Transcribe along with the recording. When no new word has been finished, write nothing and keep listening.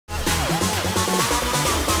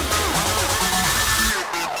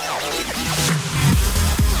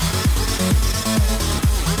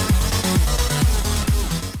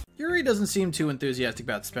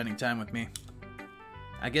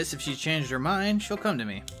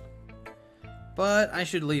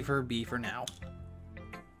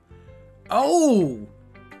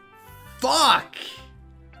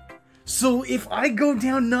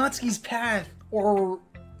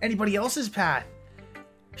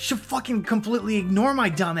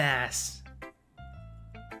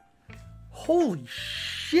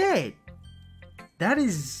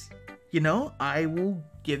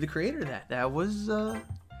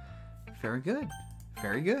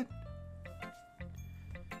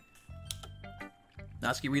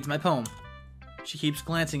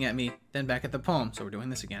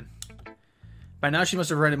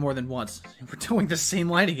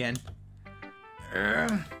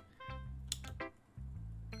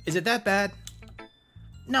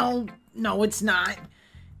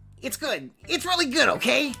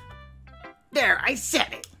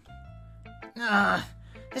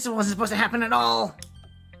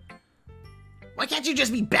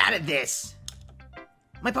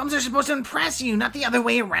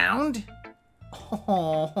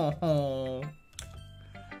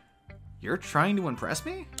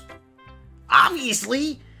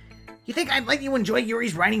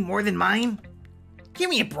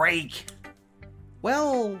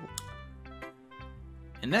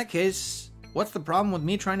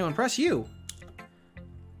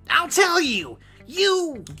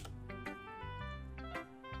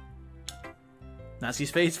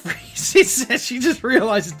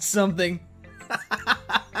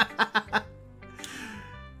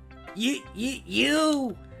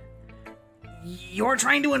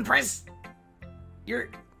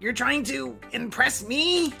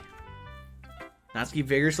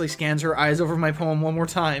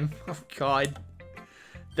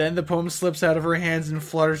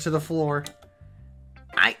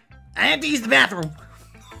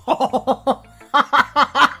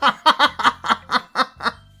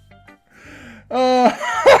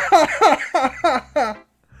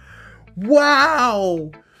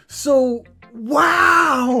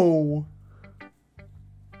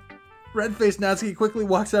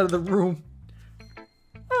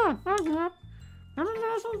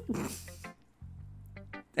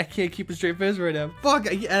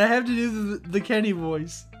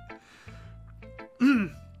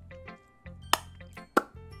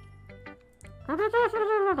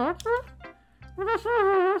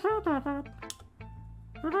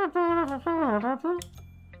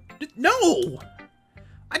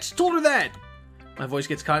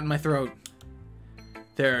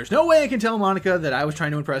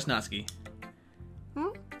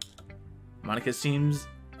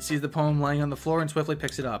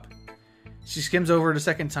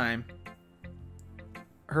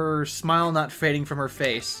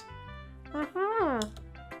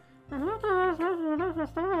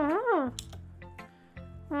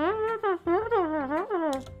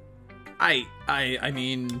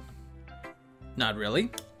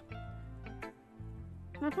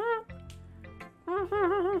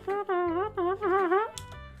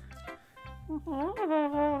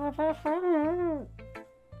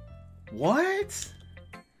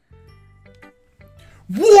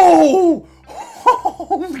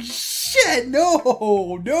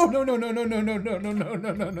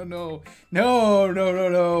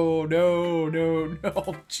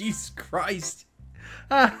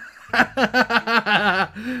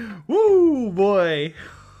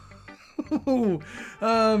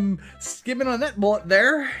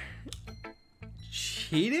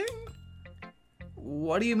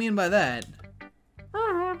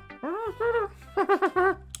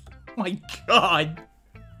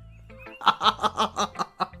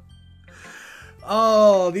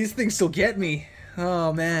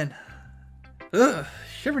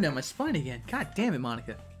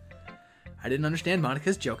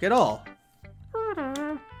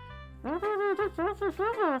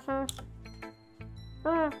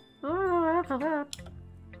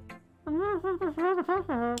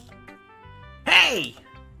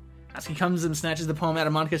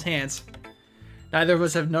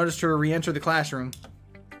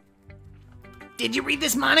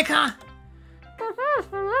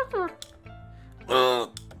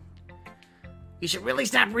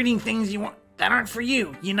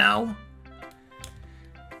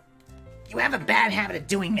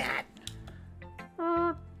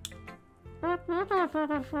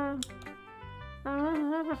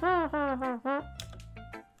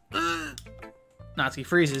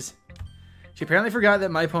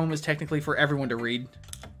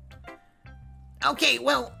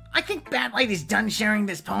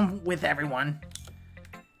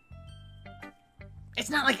It's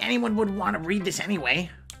not like anyone would want to read this anyway.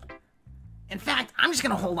 In fact, I'm just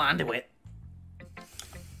gonna hold on to it.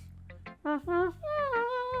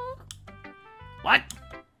 What?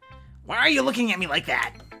 Why are you looking at me like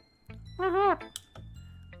that?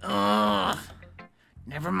 Ugh.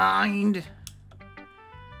 Never mind.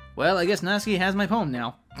 Well, I guess Natsuki has my poem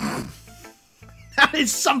now. That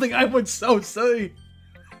is something I would so say.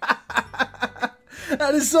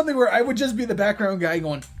 That is something where I would just be the background guy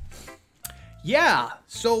going, yeah,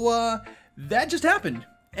 so, that just happened.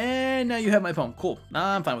 And now you have my poem. Cool.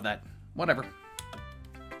 I'm fine with that. Whatever.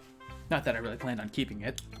 Not that I really planned on keeping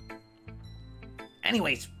it.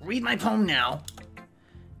 Anyways, read my poem now.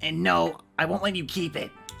 And no, I won't let you keep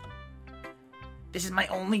it. This is my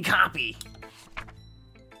only copy.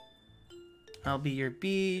 I'll be your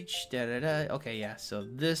beach. Da da da. Okay, yeah. So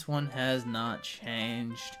this one has not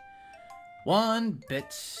changed one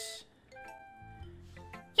bit.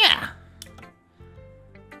 Yeah.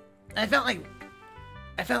 I felt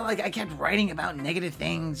like I kept writing about negative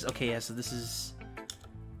things. Okay, yeah. So this is.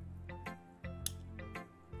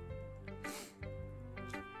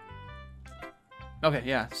 Okay,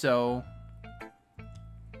 yeah. So.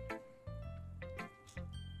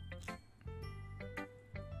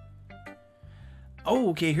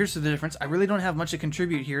 Oh, okay, here's the difference. I really don't have much to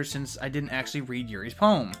contribute here since I didn't actually read Yuri's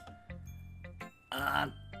poem.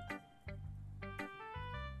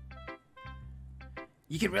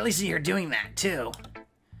 You can really see her doing that, too.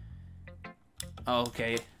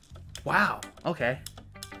 Okay. Wow, okay.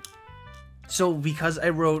 So, because I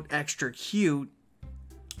wrote extra cute,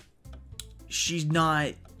 she's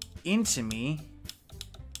not into me.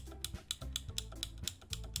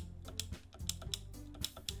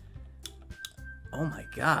 Oh my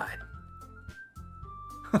god.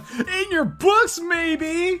 In your books,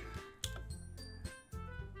 maybe?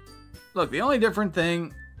 Look, the only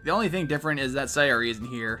thing different is that Sayori isn't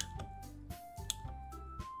here.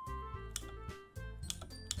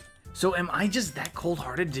 So am I just that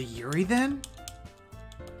cold-hearted to Yuri then?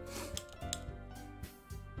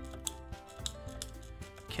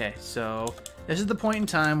 Okay, so this is the point in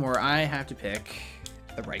time where I have to pick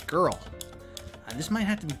the right girl. This might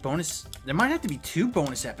have to be bonus. There might have to be 2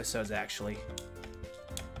 bonus episodes, actually.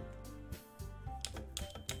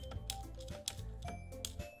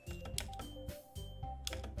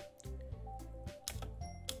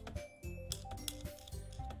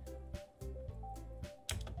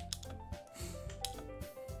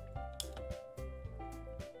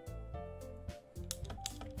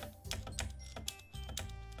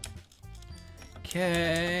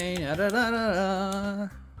 Okay. Da da da da da.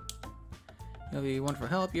 You'll be one for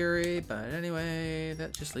help, Yuri, but anyway,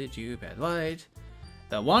 that just leaves you, Bad Light.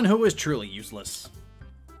 The one who is truly useless.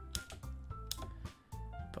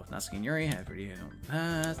 Both Natsuki and Yuri have pretty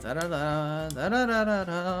past. Da da da da da da da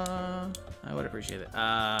da. I would appreciate it.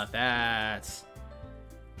 That's.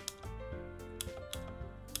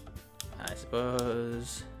 I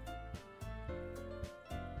suppose.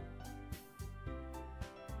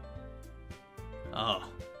 Oh.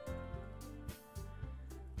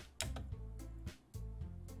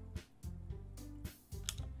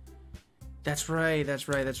 That's right, that's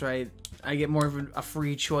right, that's right. I get more of a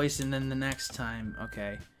free choice and then the next time.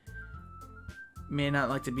 Okay. May not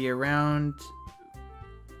like to be around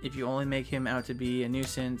if you only make him out to be a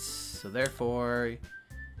nuisance, so therefore...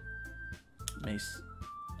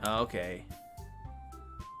 Okay.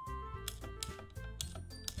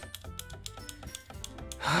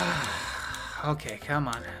 Okay, come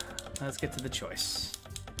on. Let's get to the choice.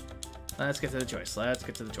 Let's get to the choice. Let's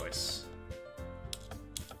get to the choice.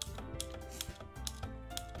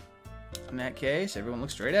 In that case, everyone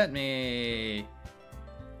looks straight at me.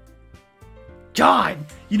 God!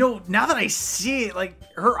 You know, now that I see it, like,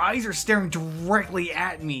 her eyes are staring directly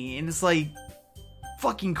at me, and it's, like,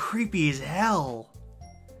 fucking creepy as hell.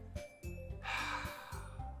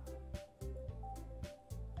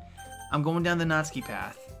 I'm going down the Natsuki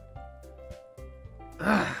path.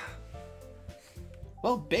 Ugh.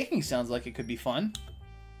 Well, baking sounds like it could be fun.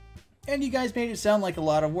 And you guys made it sound like a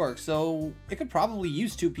lot of work, so it could probably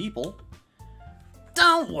use 2 people.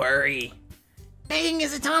 Don't worry. Baking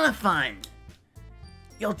is a ton of fun.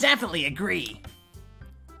 You'll definitely agree.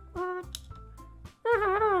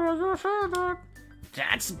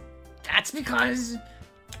 That's because...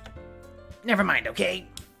 Never mind, okay?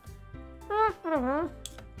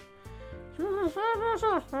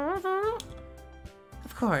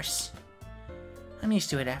 Of course. I'm used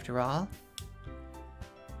to it after all.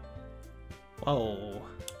 Whoa.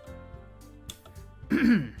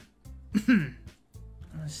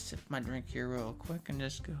 Let's sip my drink here real quick and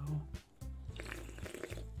just go.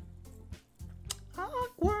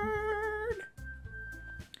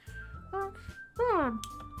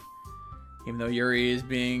 Even though Yuri is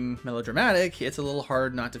being melodramatic, it's a little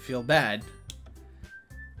hard not to feel bad.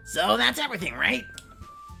 So that's everything, right?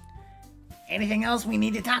 Anything else we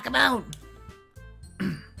need to talk about?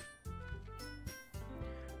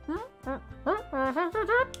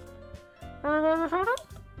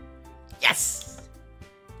 Yes!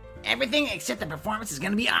 Everything except the performance is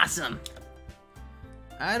gonna be awesome.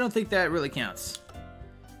 I don't think that really counts.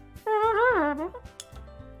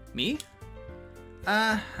 Me?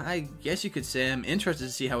 I guess you could say I'm interested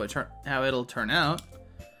to see how it'll turn out.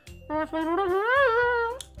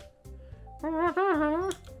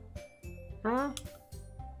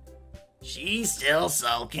 She's still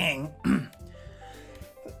sulking.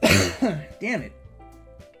 Damn it.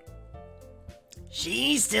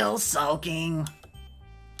 She's still sulking.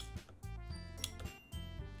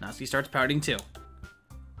 Natsuki starts pouting too.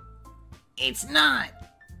 It's not.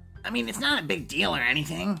 I mean, it's not a big deal or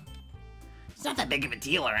anything. It's not that big of a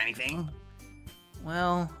deal or anything.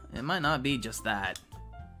 Well, it might not be just that.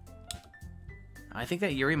 I think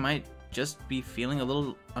that Yuri might just be feeling a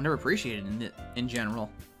little underappreciated in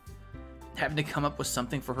general. Having to come up with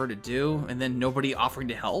something for her to do, and then nobody offering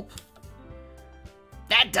to help.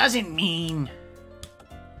 That doesn't mean...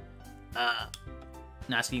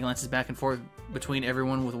 Natsuki glances back and forth between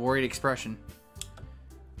everyone with a worried expression.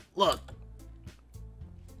 Look.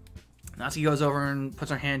 Natsuki goes over and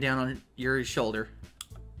puts her hand down on Yuri's shoulder.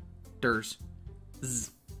 Durs.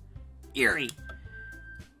 Zzz. Yuri.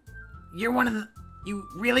 You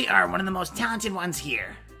really are one of the most talented ones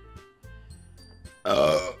here.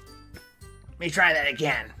 Let me try that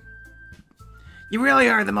again. You really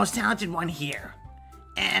are the most talented one here.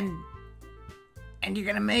 And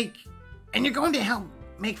you're going to help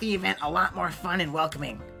make the event a lot more fun and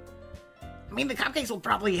welcoming. I mean, the cupcakes will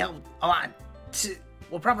probably help a lot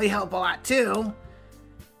too.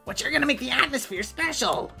 But you're going to make the atmosphere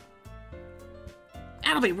special.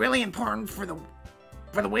 That'll be really important for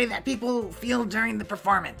the way that people feel during the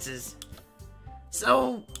performances.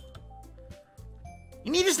 So,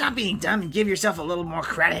 you need to stop being dumb and give yourself a little more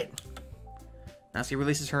credit. Natsuki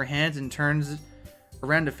releases her hands and turns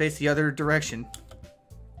around to face the other direction.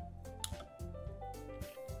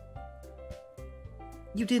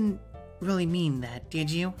 You didn't really mean that,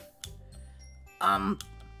 did you?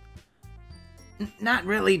 Not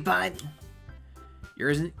really, but...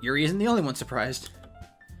 Yuri isn't the only one surprised.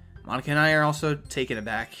 Monica and I are also taken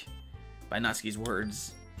aback by Natsuki's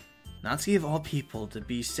words. Natsuki of all people to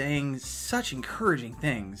be saying such encouraging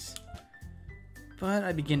things. But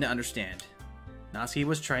I begin to understand. Natsuki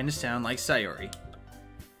was trying to sound like Sayori.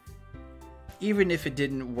 Even if it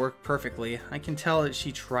didn't work perfectly, I can tell that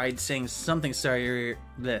she tried saying something Sayori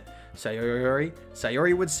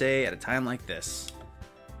would say at a time like this.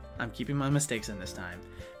 I'm keeping my mistakes in this time,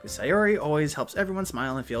 because Sayori always helps everyone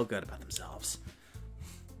smile and feel good about themselves.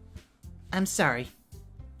 I'm sorry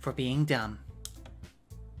for being dumb.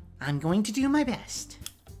 I'm going to do my best.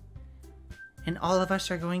 And all of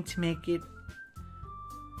us are going to make it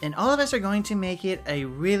a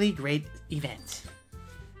really great event.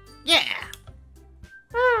 Yeah.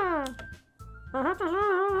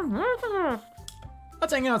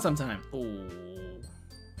 Let's hang out sometime. Ooh.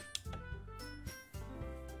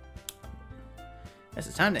 Guess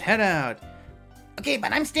it's time to head out. Okay,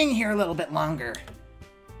 but I'm staying here a little bit longer.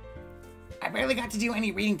 I barely got to do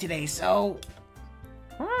any reading today, so...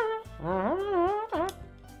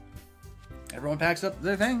 Everyone packs up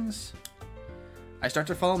their things. I start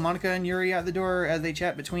to follow Monica and Yuri out the door as they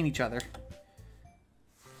chat between each other.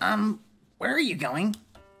 Where are you going?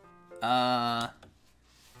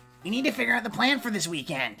 We need to figure out the plan for this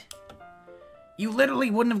weekend. You literally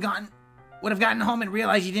would have gotten home and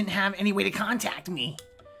realized you didn't have any way to contact me.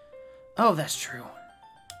 Oh, that's true.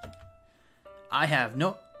 I have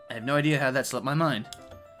no idea how that slipped my mind.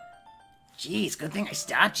 Jeez, good thing I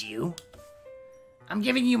stopped you. I'm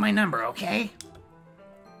giving you my number, okay?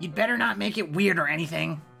 You'd better not make it weird or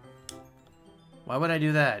anything. Why would I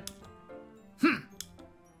do that?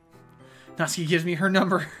 Natsuki gives me her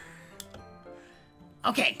number.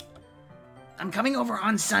 Okay. I'm coming over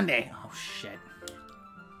on Sunday. Oh, shit.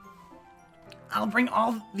 I'll bring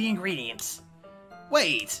all the ingredients.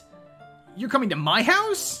 Wait. You're coming to my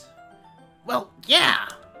house? Well, yeah.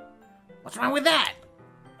 What's wrong with that?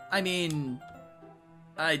 I mean,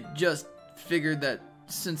 I just figured that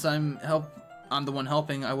since I'm the one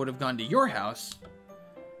helping, I would have gone to your house.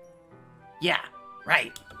 Yeah,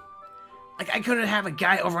 right. Like, I couldn't have a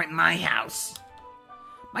guy over at my house.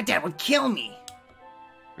 My dad would kill me.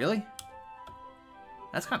 Really?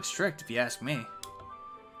 That's kind of strict, if you ask me.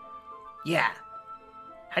 Yeah.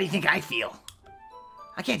 How do you think I feel?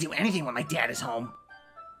 I can't do anything when my dad is home.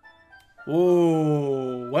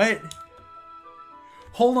 Whoa, what?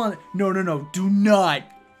 Hold on. No. Do not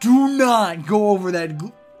go over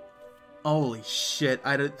that. Holy shit.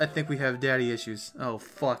 I think we have daddy issues. Oh,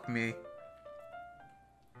 fuck me.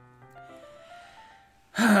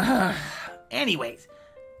 Anyway,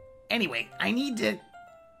 I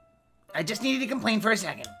just needed to complain for a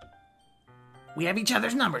second. We have each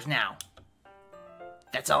other's numbers now.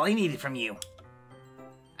 That's all I needed from you.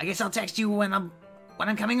 I guess I'll text you when I'm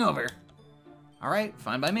coming over. Alright,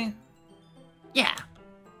 fine by me. Yeah.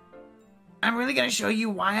 I'm really gonna show you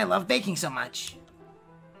why I love baking so much.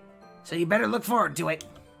 So you better look forward to it.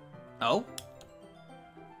 Oh?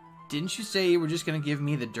 Didn't you say you were just gonna give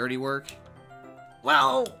me the dirty work?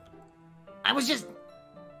 Well, I was just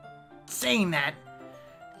saying that.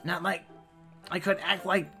 Not like I could act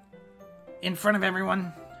like in front of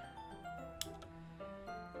everyone.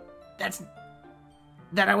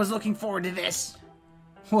 That I was looking forward to this.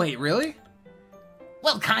 Wait, really?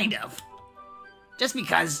 Well, kind of. Just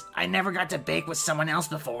because I never got to bake with someone else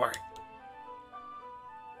before.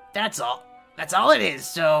 That's all. That's all it is,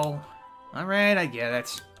 so... Alright, I get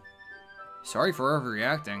it. Sorry for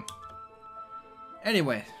overreacting.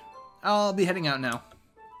 Anyway, I'll be heading out now.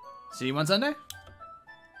 See you on Sunday?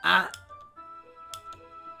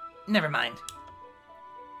 Never mind.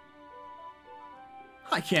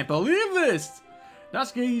 I can't believe this!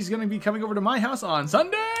 Natsuki's gonna be coming over to my house on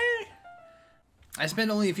Sunday! I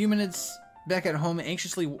spent only a few minutes back at home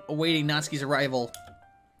anxiously awaiting Natsuki's arrival.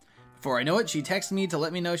 Before I know it, she texts me to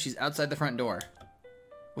let me know she's outside the front door.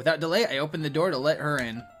 Without delay, I opened the door to let her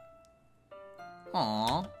in.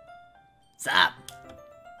 Aww. What's up?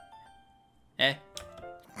 Eh?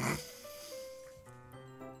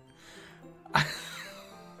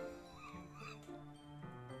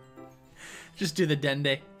 Just do the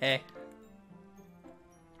dende. Eh?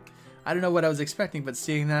 I don't know what I was expecting, but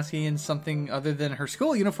seeing Natsuki in something other than her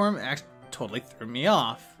school uniform totally threw me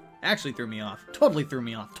off. Actually threw me off. Totally threw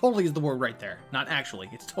me off. Totally is the word right there. Not actually.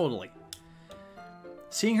 It's totally.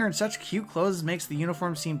 Seeing her in such cute clothes makes the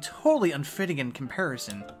uniform seem totally unfitting in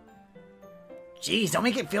comparison. Jeez, don't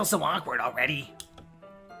make it feel so awkward already.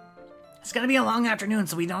 It's gonna be a long afternoon,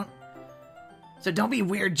 so don't be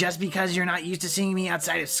weird just because you're not used to seeing me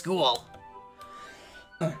outside of school.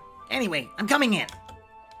 Anyway, I'm coming in.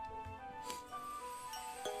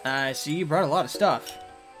 I see you brought a lot of stuff.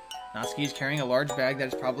 Natsuki is carrying a large bag that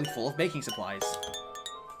is probably full of baking supplies.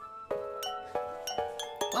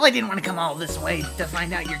 Well, I didn't want to come all this way to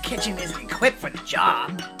find out your kitchen isn't equipped for the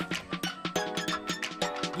job.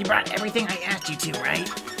 You brought everything I asked you to, right?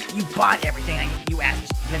 You bought everything you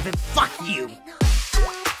asked. Fuck you.